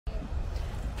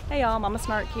Hey y'all, Mama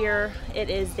Snark here. It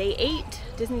is day 8,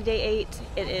 Disney day 8.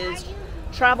 It is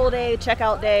travel day,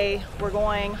 checkout day. We're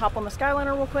going hop on the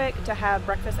Skyliner real quick to have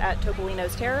breakfast at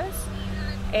Topolino's Terrace.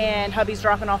 And hubby's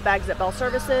dropping off bags at Bell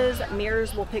Services.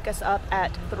 Mears will pick us up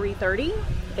at 3:30.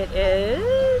 It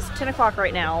is 10 o'clock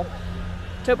right now.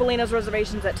 Topolino's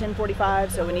reservation's at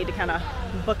 10:45, so we need to kind of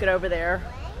book it over there.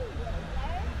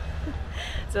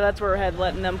 So that's where we're headed,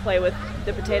 letting them play with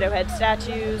the potato head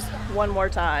statues one more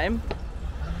time.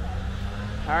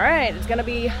 All right, it's gonna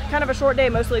be kind of a short day.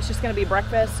 Mostly it's just gonna be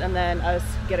breakfast and then us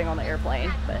getting on the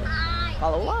airplane, but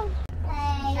follow along.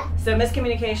 So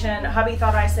miscommunication, hubby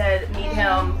thought I said meet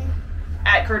him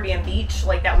at Caribbean Beach,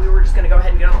 like that we were just gonna go ahead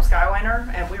and get on the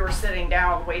Skyliner, and we were sitting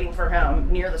down waiting for him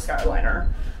near the Skyliner.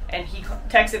 And he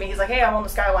texted me, he's like, hey, I'm on the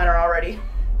Skyliner already.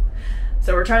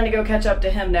 So we're trying to go catch up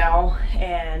to him now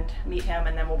and meet him,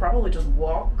 and then we'll probably just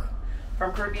walk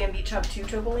from Caribbean Beach up to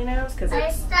Topolino's, because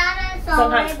it's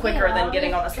sometimes quicker than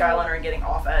getting on the Skyliner and getting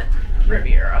off at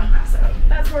Riviera. So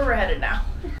that's where we're headed now.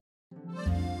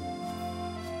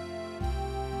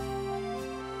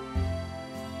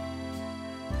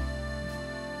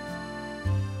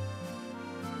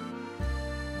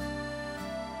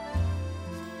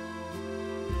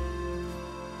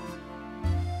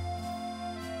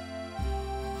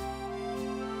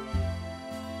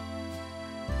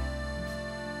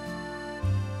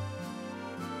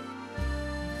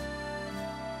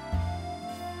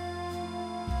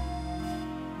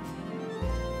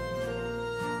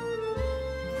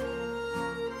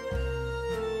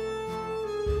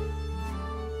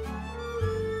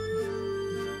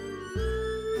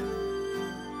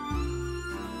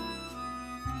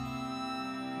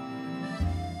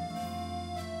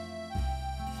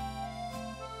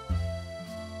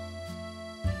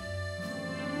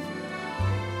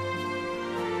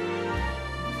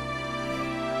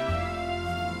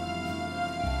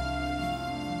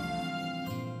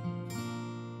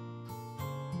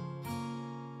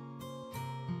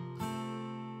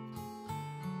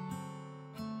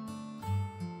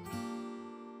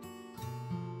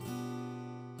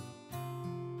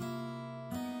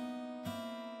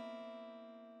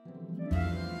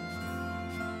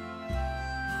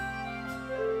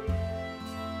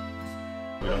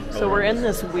 So we're in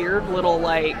this weird little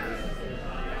like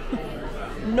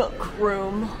nook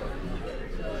room,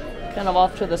 kind of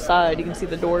off to the side. You can see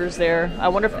the doors there. I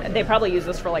wonder if they probably use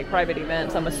this for like private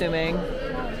events, I'm assuming.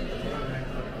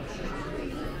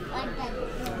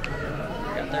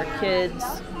 Got their kids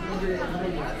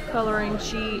coloring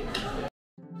sheet.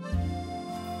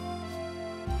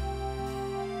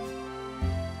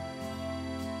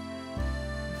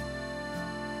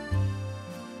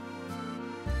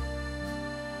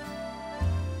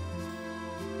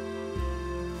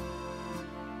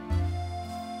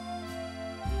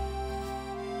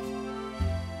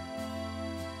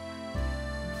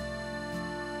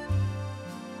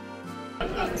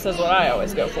 This is what I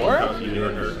always go for.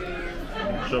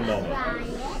 Show Mama.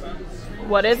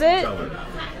 What is it?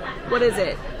 What is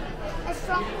it? A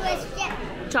chocolate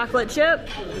chip. Chocolate chip?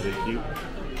 Is it cute?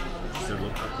 So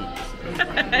look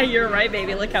how cute. You're right,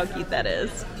 baby. Look how cute that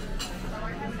is.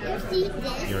 You see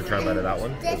this? You want to try bite of that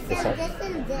one? This This one?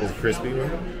 and this. Is it crispy?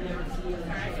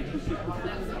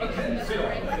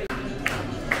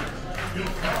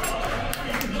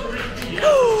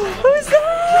 Who's that?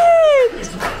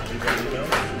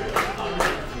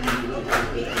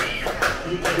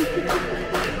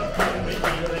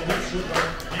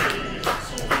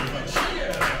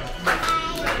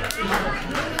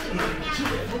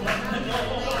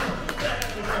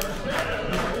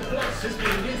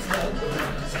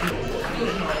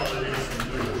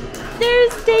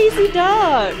 There's Daisy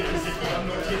Duck.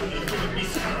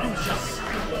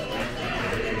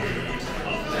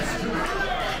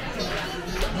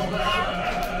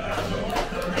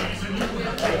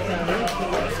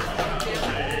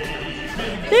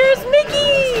 There's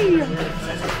Mickey!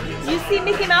 You see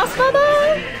Mickey Mouse, Bubba?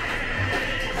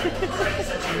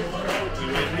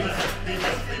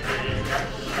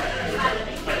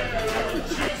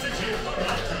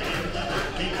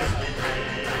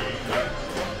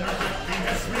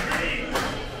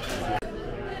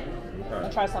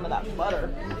 I'll try some of that butter.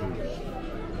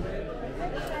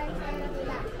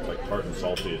 It's like tart and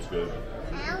salty, it's good.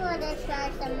 I want to try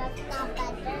some of that butter.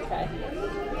 Okay.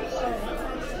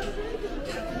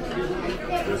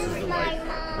 This is the white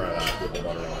bread with the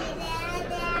butter on it.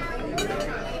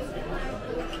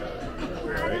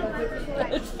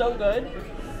 Alright? It's so good.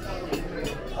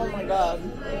 Oh my god.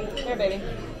 Here, baby.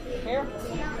 Here.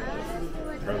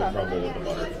 Try the crumble with the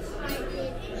butter.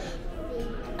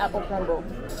 Apple crumble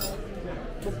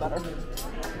with butter.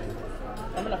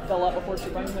 I'm gonna fill up before she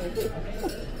brings me food.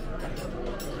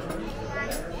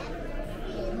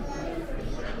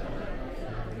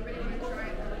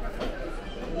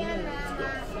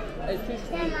 It's too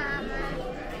sweet.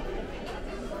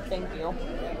 Thank you.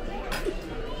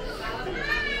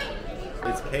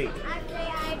 It's cake. Actually,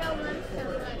 I don't want some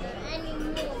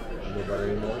anymore. No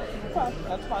butter anymore? Okay,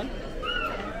 that's fine.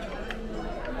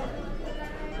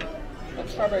 That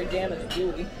strawberry jam is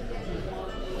gooey.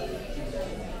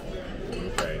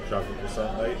 Okay, chocolate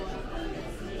croissant light?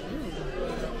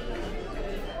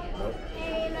 Nope.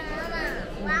 Hey, Mama,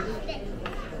 wash it.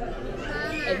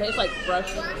 It tastes like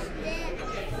fresh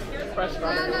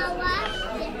strawberry. Mama,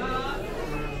 wash it.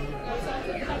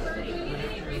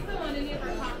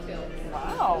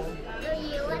 Wow. Do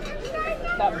you want to try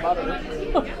that? That butter.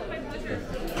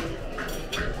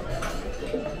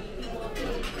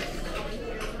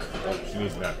 Oh, she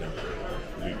needs a napkin.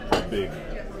 Be big,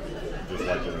 just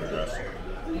like in the dress.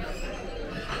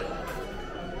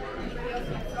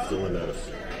 Still in notice.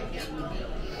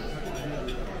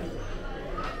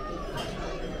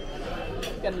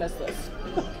 Gonna miss this.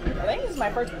 I think this is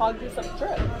my first pog juice of the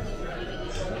trip.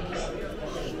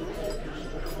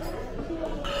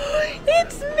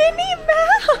 It's Minnie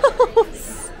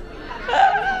Mouse!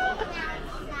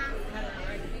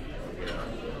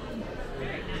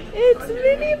 It's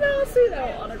Minnie Mouse!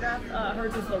 Oh, autograph.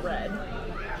 Hers is the red.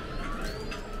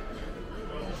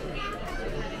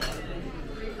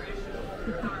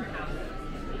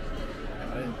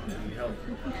 I need help.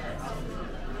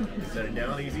 Set it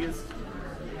down easiest.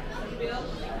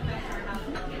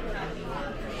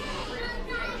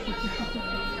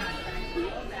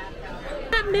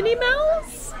 Minnie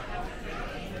Mouse?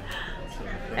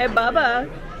 Hey, Bubba.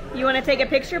 You want to take a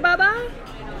picture, Bubba?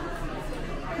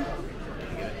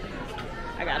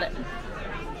 I got it.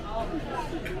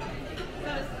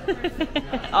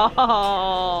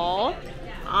 Oh,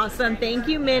 awesome. Thank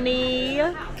you, Minnie.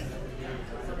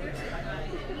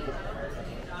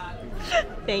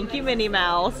 Thank you, Minnie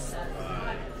Mouse.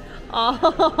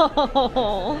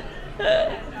 Oh.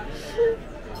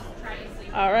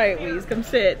 All right, Weeze, come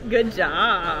sit. Good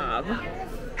job.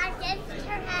 I gave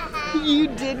her a hug. You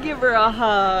did give her a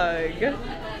hug.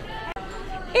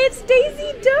 It's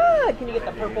Daisy Duck. Can you get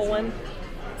the purple one?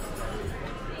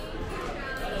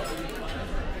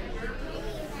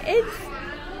 It's...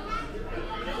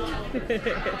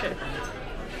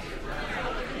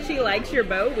 She likes your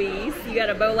bow, Weeze. You got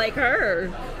a bow like her.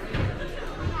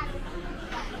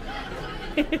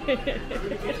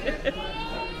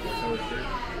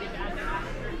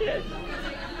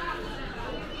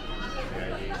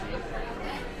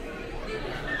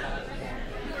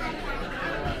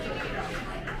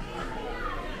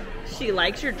 She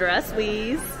likes your dress,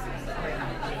 Weeze.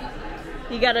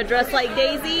 You got a dress like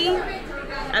Daisy?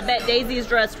 I bet Daisy's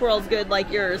dress twirls good like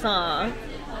yours, huh?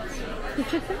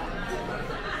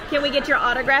 Can we get your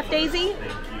autograph, Daisy?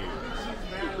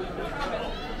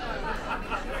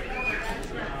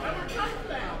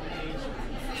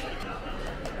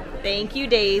 Thank you,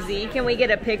 Daisy. Can we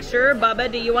get a picture? Bubba,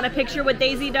 do you want a picture with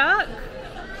Daisy Duck?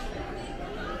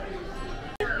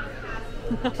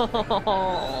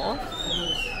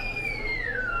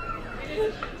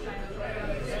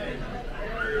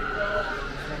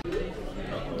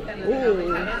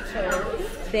 Ooh.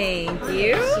 Thank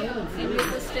you. And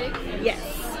with the steak? Yes.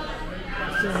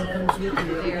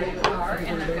 There you are.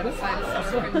 And I've got a side of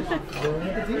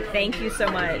sauce. Thank you so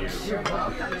much.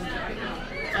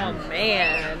 Oh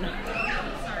man.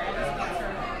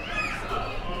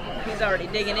 He's already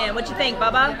digging in. What you think,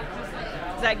 Bubba?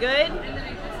 Is that good?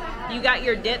 You got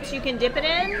your dips you can dip it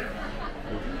in?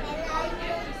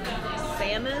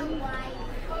 Salmon?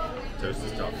 Toast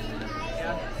is tough.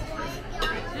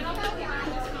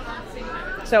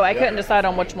 So I couldn't decide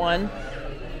on which one.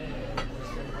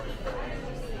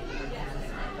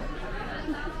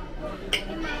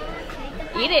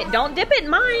 Eat it. Don't dip it in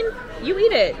mine. You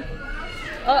eat it.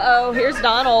 Uh-oh, here's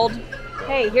Donald.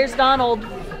 Hey, here's Donald.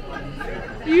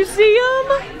 You see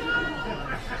him?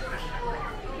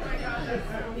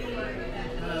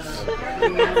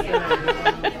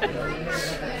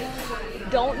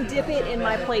 Don't dip it in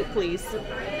my plate, please.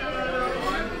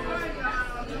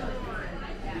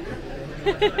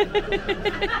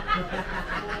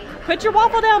 Put your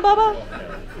waffle down, Bubba.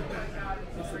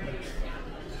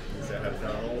 Does that have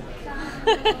Donald?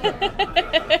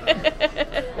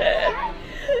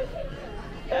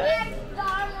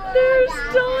 There's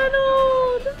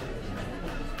Donald.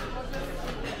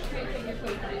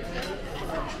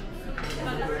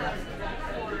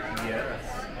 Yes.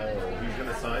 Oh, he's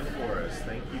gonna sign for us.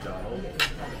 Thank you, Donald.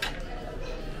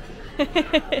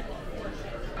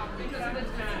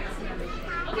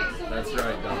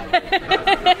 right,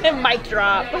 Donald. Mic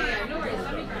drop.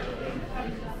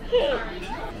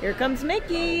 Here comes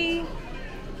Mickey.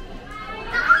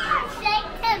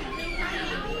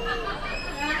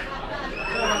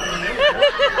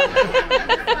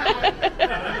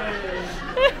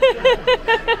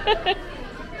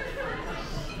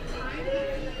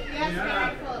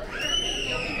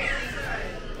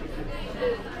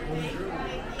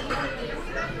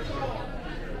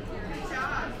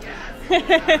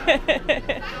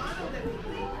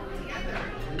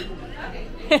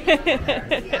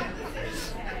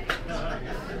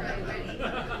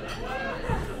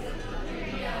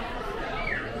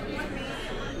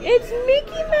 It's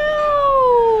Mickey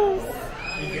Mouse!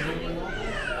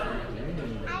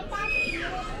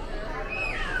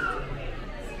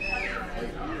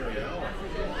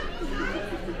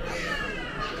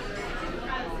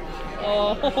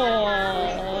 Oh.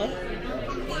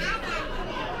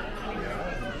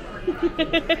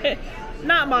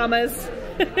 Not Mama's.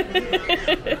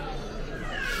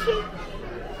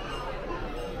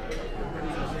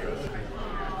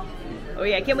 Oh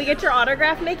yeah, can we get your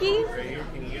autograph, Mickey? Right here,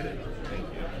 can you get it? Thank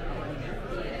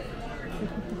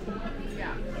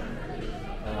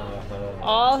you.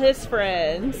 All his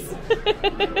friends.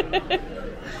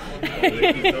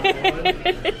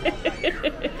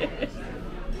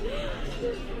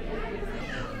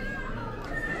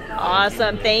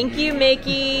 Awesome. Thank you,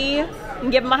 Mickey.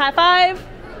 And give him a high five.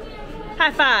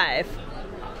 High five.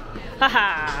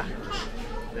 Haha.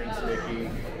 Thanks, Mickey.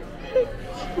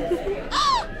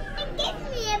 Oh, it gives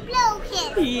me a blow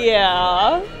kiss.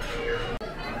 Yeah.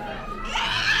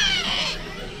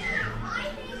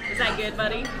 Is that good,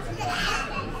 buddy?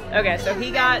 Okay, so he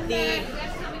got the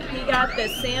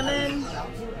salmon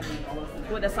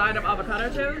with a side of avocado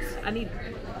toast.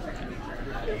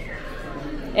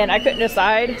 And I couldn't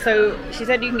decide, so she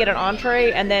said you can get an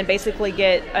entree and then basically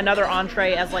get another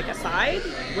entree as like a side,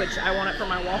 which I want it for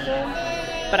my waffle.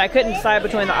 But I couldn't decide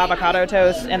between the avocado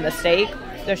toast and the steak.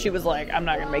 So she was like, I'm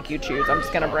not gonna make you choose, I'm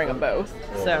just gonna bring them both.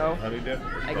 So Honey dip?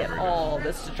 I get all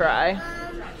this to try.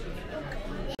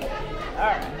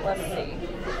 Alright, let's see.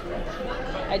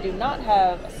 I do not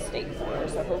have a steak fork,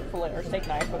 so hopefully, or steak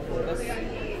knife, hopefully this,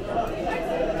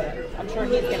 I'm sure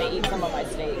he's gonna eat some of my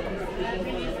steak.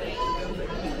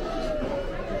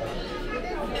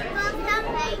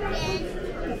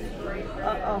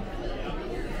 Uh-oh.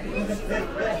 We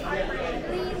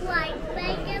like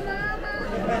bacon, Mama.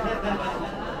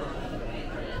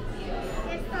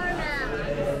 It's for now.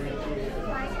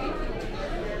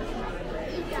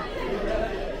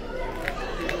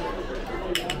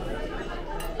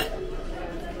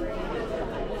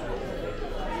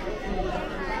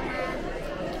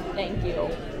 Thank you.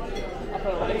 I'll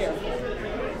put it right here.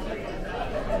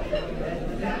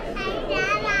 Hey, Dad,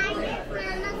 I want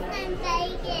some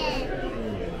bacon.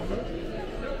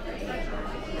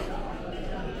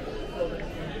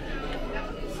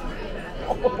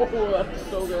 Oh, that's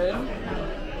so good.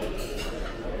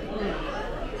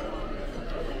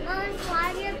 Mom, try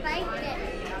your bacon.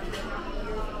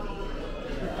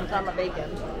 I'm trying my bacon.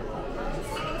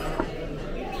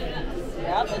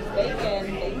 Yep, it's bacon.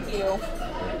 Thank you.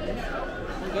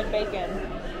 Good bacon.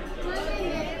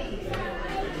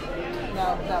 No,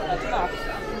 that's enough.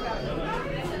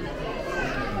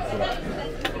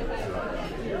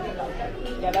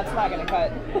 Yeah, that's not gonna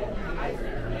cut.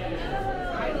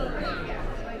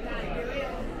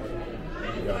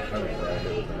 You got honey right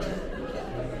here.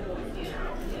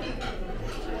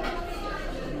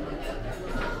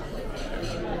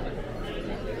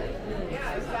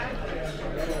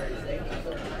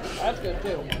 That's good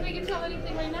too. We can tell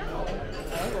anything right now.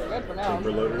 I think we're good for now. Think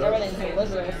we're loaded up? Everything's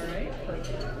delicious.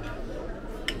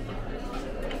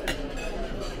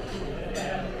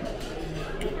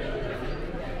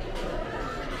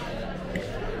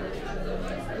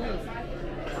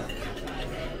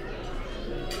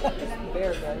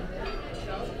 Very good.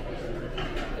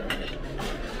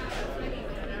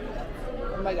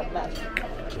 I'm like a mess.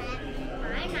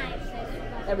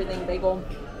 Everything bagel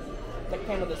that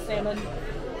came with the salmon.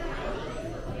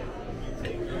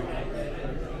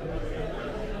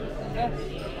 Yeah.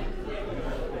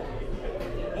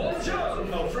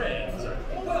 Buongiorno, friends.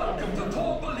 Welcome to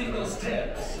Topolino's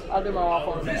Tips. I'll do my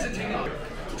waffle. Visiting us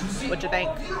to see What you think?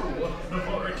 all of you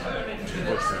before returning to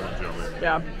More this sandwich over there.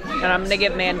 Yeah. And I'm gonna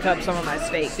give Man Cub some of my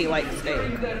steak. He likes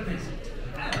steak. their visit.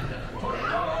 And for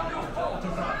all you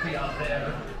photography out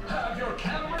there, have your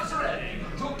cameras ready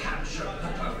to capture the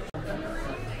perfect.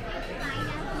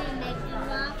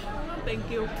 Thank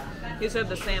you. He said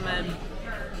the salmon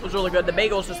was really good. The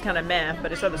bagel's just kind of meh,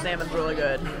 but he said the salmon's really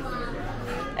good.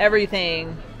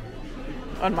 Everything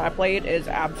on my plate is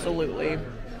absolutely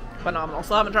phenomenal.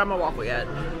 Still haven't tried my waffle yet.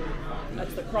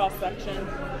 That's the cross section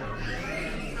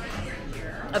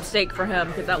of steak for him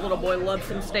because that little boy loves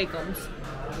some steakums.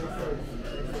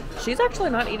 She's actually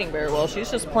not eating very well.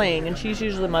 She's just playing, and she's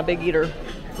usually my big eater. You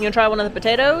gonna try one of the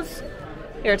potatoes?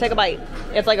 Here, take a bite.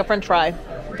 It's like a French fry.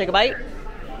 Take a bite.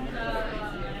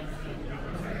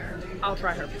 I'll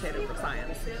try her potato for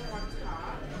science. Those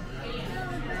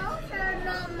are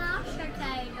not mashed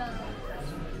potatoes.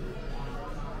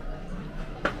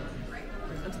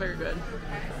 It's very good.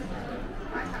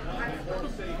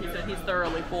 He said he's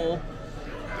thoroughly full.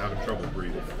 Out of trouble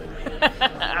breathing.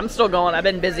 I'm still going. I've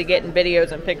been busy getting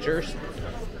videos and pictures.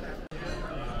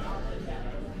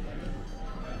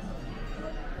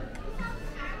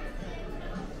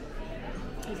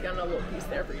 He's got a little piece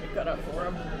there for you to cut up for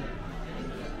him.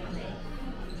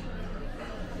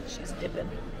 She's dipping.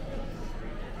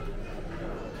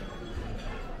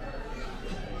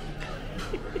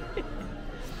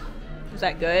 Is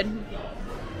that good?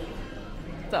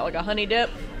 Is that like a honey dip?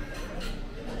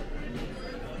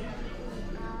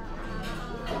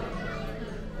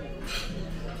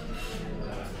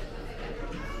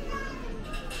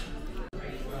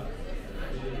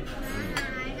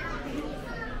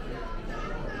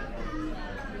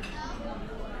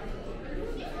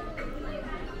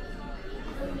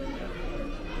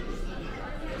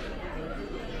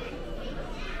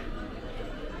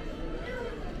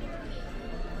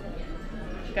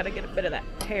 Got to get a bit of that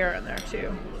hair in there too.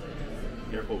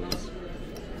 Careful with this.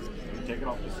 You take it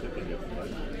off the stick and get the bite.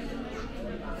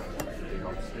 Take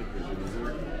off the stick, there's a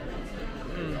dessert.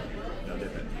 Now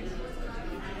dip it.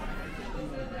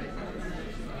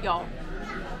 Y'all,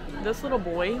 this little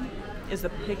boy is the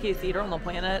pickiest eater on the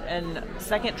planet, and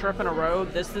second trip in a row,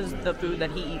 this is the food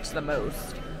that he eats the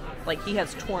most. Like, he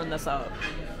has torn this up.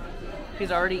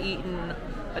 He's already eaten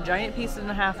a giant piece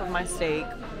and a half of my steak,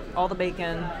 all the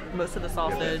bacon, most of the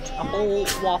sausage, a whole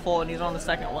waffle, and he's on the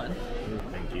second one.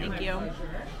 Thank you. Thank you.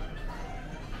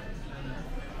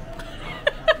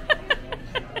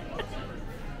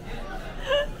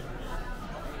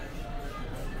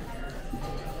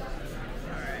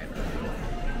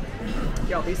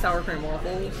 Y'all, these sour cream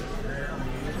waffles,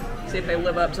 see if they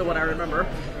live up to what I remember.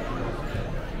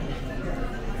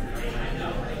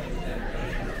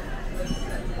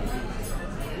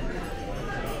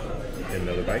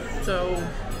 Another bite. So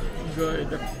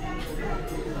good.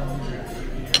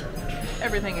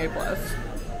 Everything A+.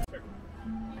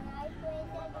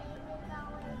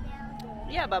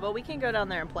 Yeah, Bubba, we can go down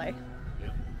there and play. Yeah,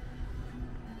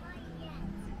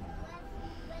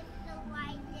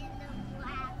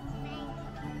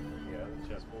 the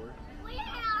chessboard. We're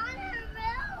on a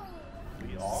roof.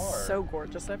 We are. So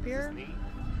gorgeous up here. Neat.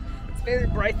 It's very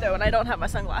bright though, and I don't have my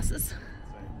sunglasses.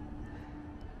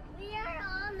 We are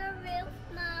on the roof,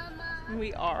 Mama.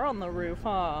 We are on the roof,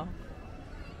 huh?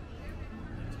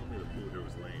 Told me the pool here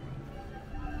was lame.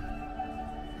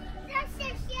 That's a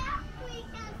shelf we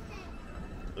can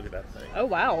sit. Look at that thing. Oh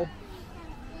wow,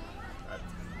 That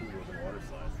pool was a water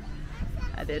slide.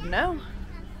 I didn't know. Mama.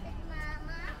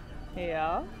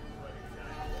 Yeah.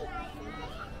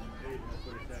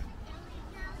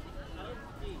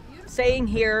 Staying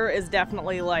here is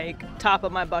definitely like top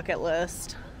of my bucket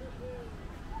list.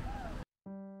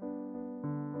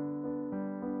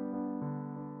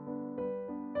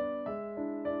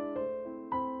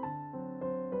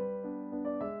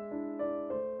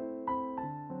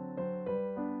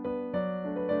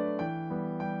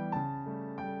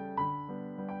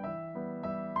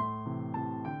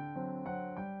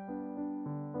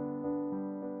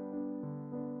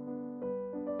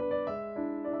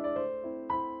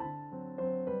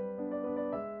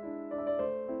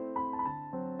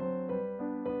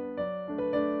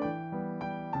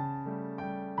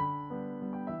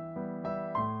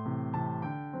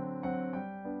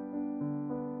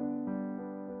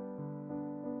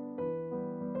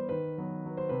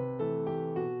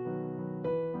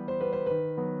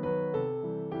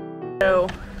 So,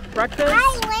 breakfast,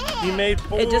 You made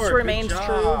 4. It just Good remains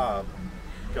job.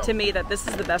 Go. to me, that this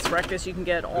is the best breakfast you can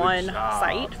get on job.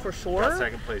 site for sure. Got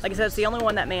second place, Like I said, it's the only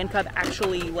one that Man Cub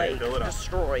actually like fill it up.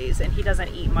 destroys, and he doesn't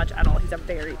eat much at all. He's a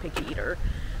very picky eater.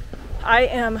 I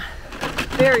am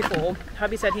very full.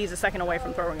 Hubby said he's a second away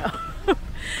from throwing up.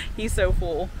 He's so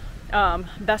full.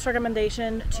 Best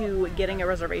recommendation to getting a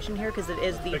reservation here, because it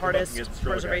is the Pick 'em up hardest and get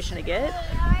destroyed, reservation to get,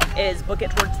 is book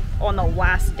it towards on the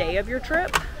last day of your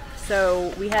trip.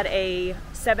 So we had a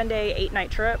 7-day,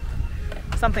 8-night trip,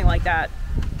 something like that.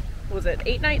 Was it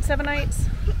 8 nights, 7 nights?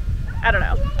 I don't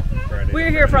know. Friday, We were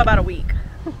here for about a week.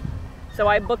 So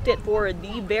I booked it for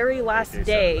the very last Day,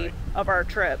 day 7 night. of our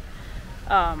trip.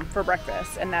 for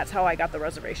breakfast, and that's how I got the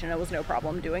reservation. It was no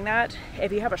problem doing that.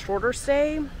 If you have a shorter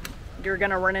stay, you're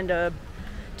gonna run into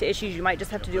issues. You might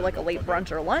just have to do like a late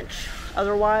brunch or lunch.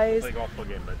 Otherwise,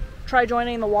 try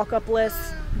joining the walk-up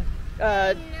list.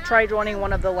 Try joining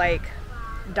one of the like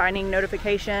dining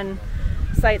notification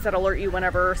sites that alert you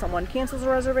whenever someone cancels a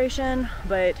reservation,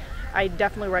 but I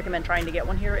definitely recommend trying to get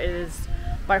one here. It is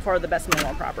by far the best meal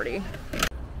on property.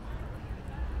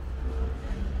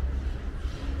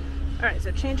 All right,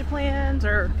 so change of plans.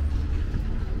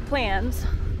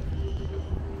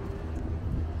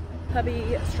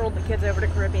 Hubby strolled the kids over to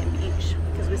Caribbean Beach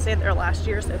because we stayed there last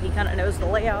year, so he kind of knows the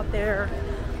layout there.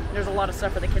 There's a lot of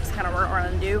stuff for the kids to kind of run around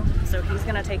and do, so he's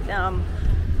gonna take them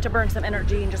to burn some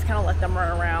energy and just kind of let them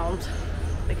run around,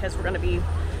 because we're gonna be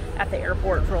at the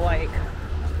airport for like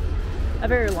a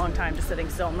very long time, just sitting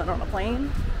still and then on a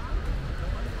plane.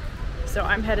 So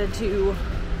I'm headed to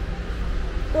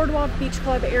Boardwalk Beach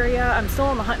Club area. I'm still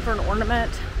on the hunt for an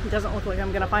ornament. It doesn't look like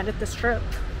I'm gonna find it this trip,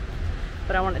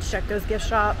 but I wanted to check those gift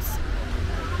shops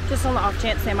just on the off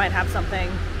chance they might have something.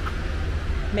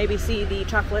 Maybe see the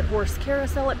chocolate horse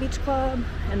carousel at Beach Club,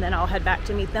 and then I'll head back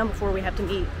to meet them before we have to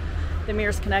meet the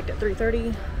Mirrors Connect at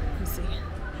 3:30. Let's see,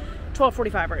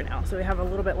 12:45 right now, so we have a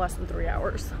little bit less than 3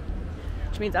 hours,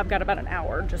 which means I've got about an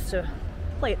hour just to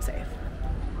play it safe.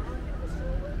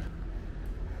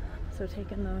 So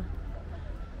taking the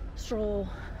stroll,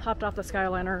 hopped off the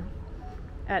Skyliner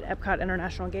at Epcot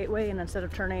International Gateway, and instead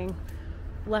of turning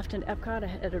left into Epcot, I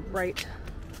headed right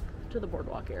to the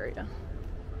boardwalk area.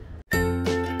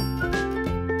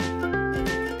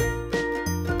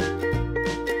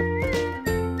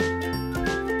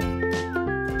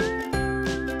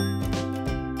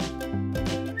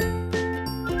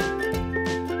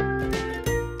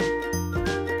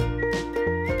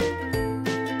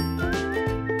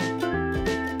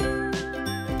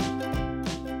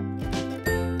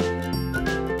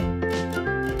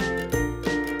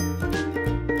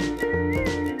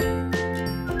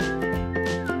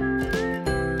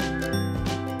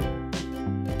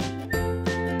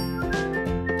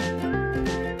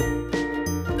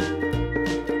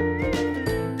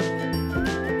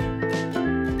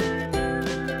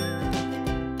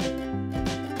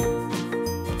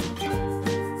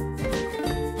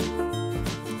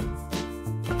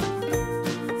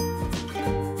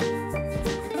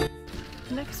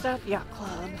 Next up, Yacht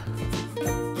Club.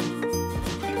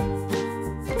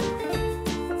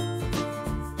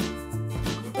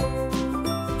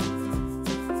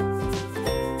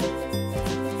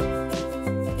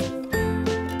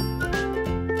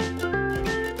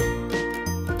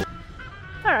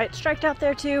 Alright, striked out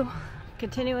there too.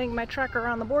 Continuing my trek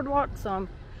around the boardwalk,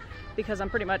 because I'm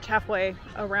pretty much halfway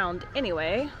around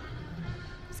anyway.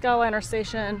 Skyliner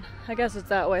station, I guess it's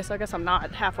that way, so I guess I'm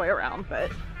not halfway around,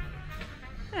 but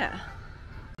yeah.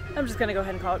 I'm just gonna go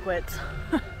ahead and call it quits.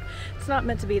 It's not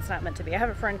meant to be, it's not meant to be. I have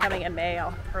a friend coming in May,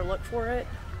 I'll have her look for it.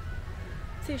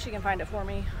 See if she can find it for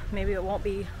me. Maybe it won't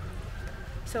be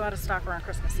so out of stock around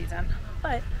Christmas season.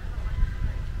 But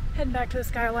heading back to the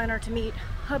Skyliner to meet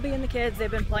hubby and the kids.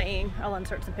 They've been playing. I'll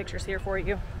insert some pictures here for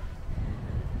you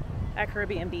at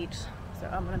Caribbean Beach. So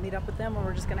I'm gonna meet up with them, and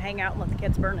we're just gonna hang out and let the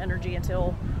kids burn energy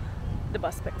until the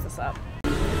bus picks us up.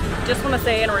 Just want to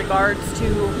say, in regards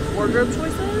to wardrobe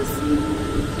choices,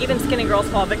 even skinny girls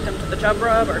fall victim to the chub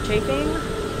rub or chafing.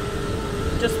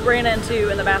 Just ran into,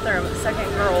 in the bathroom, a second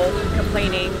girl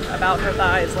complaining about her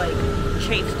thighs like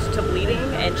chafed to bleeding,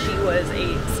 and she was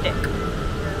a stick.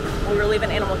 We were leaving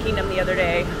Animal Kingdom the other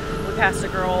day. We passed a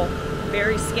girl,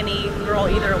 very skinny girl,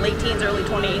 either late teens, early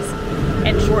 20s,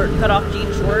 and short cut-off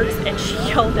jean shorts, and she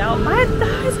yelled out, "My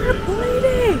thighs are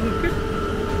bleeding!"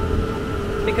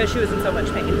 because she was in so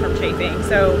much pain from chafing.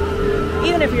 So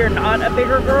even if you're not a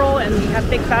bigger girl and you have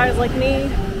big thighs like me,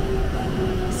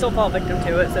 you still fall victim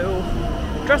to it. So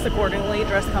dress accordingly,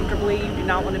 dress comfortably. You do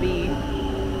not want to be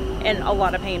in a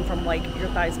lot of pain from like your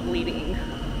thighs bleeding.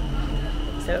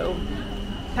 So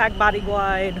pack body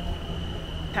glide,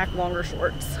 pack longer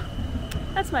shorts.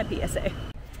 That's my PSA.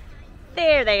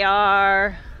 There they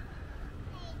are.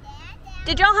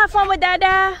 Did y'all have fun with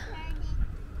Dada?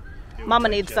 Mama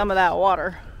needs some of that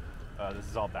water. This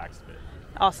is all backspit.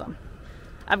 Awesome.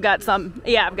 I've got some,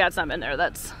 yeah, I've got some in there.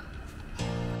 That's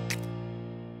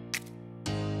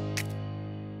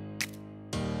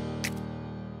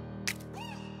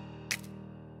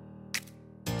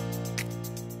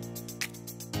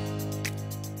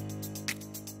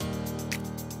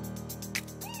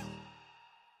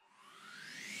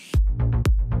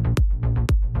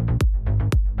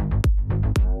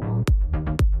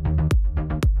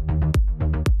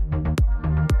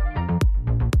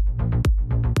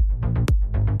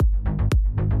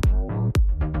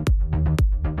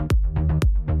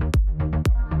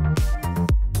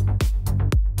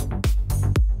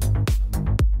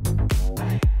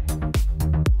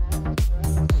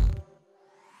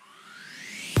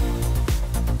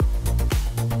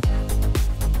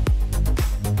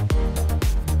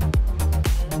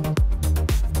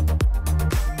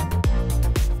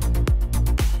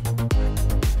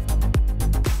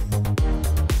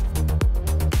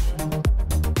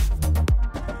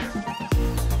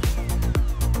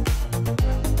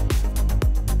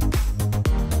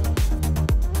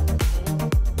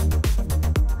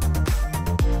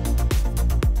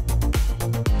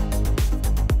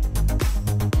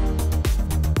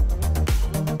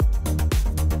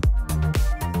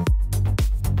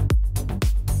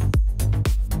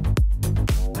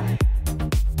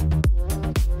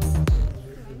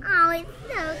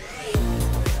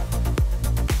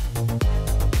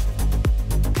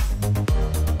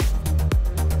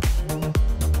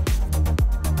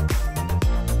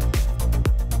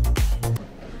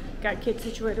kit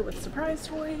situated with surprise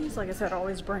toys. Like I said,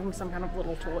 always bring some kind of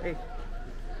little toy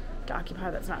to occupy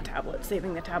that's not tablets,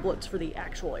 saving the tablets for the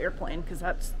actual airplane because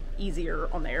that's easier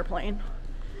on the airplane.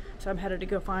 So I'm headed to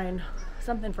go find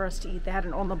something for us to eat. They had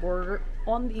an on the border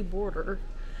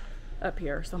up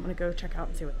here, so I'm gonna go check out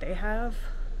and see what they have.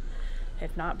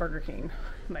 If not, Burger King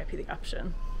might be the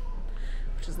option,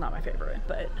 which is not my favorite,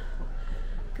 but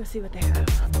go see what they have.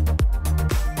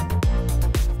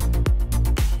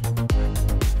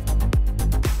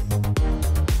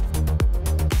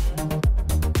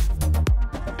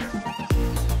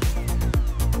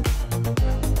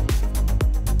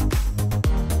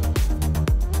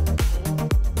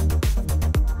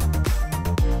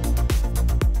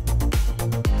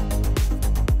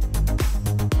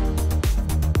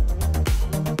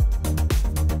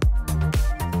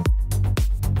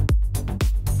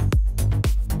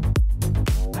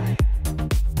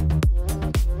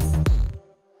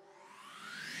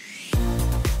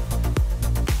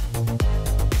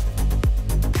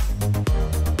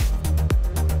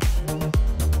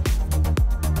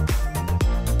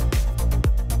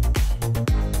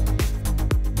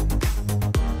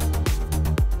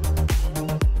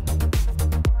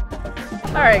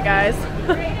 Alright guys,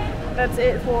 that's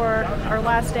it for our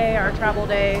last day, our travel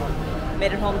day.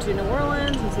 Made it home to New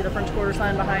Orleans. You see the French Quarter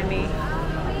sign behind me.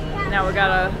 Now we've got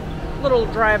a little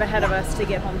drive ahead of us to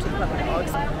get home to the puppy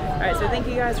dogs. Alright, so thank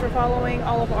you guys for following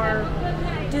all of our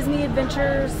Disney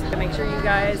adventures. Make sure you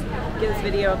guys give this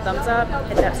video a thumbs up,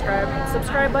 hit that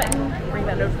subscribe button, ring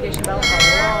that notification bell,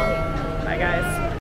 follow along. Bye guys.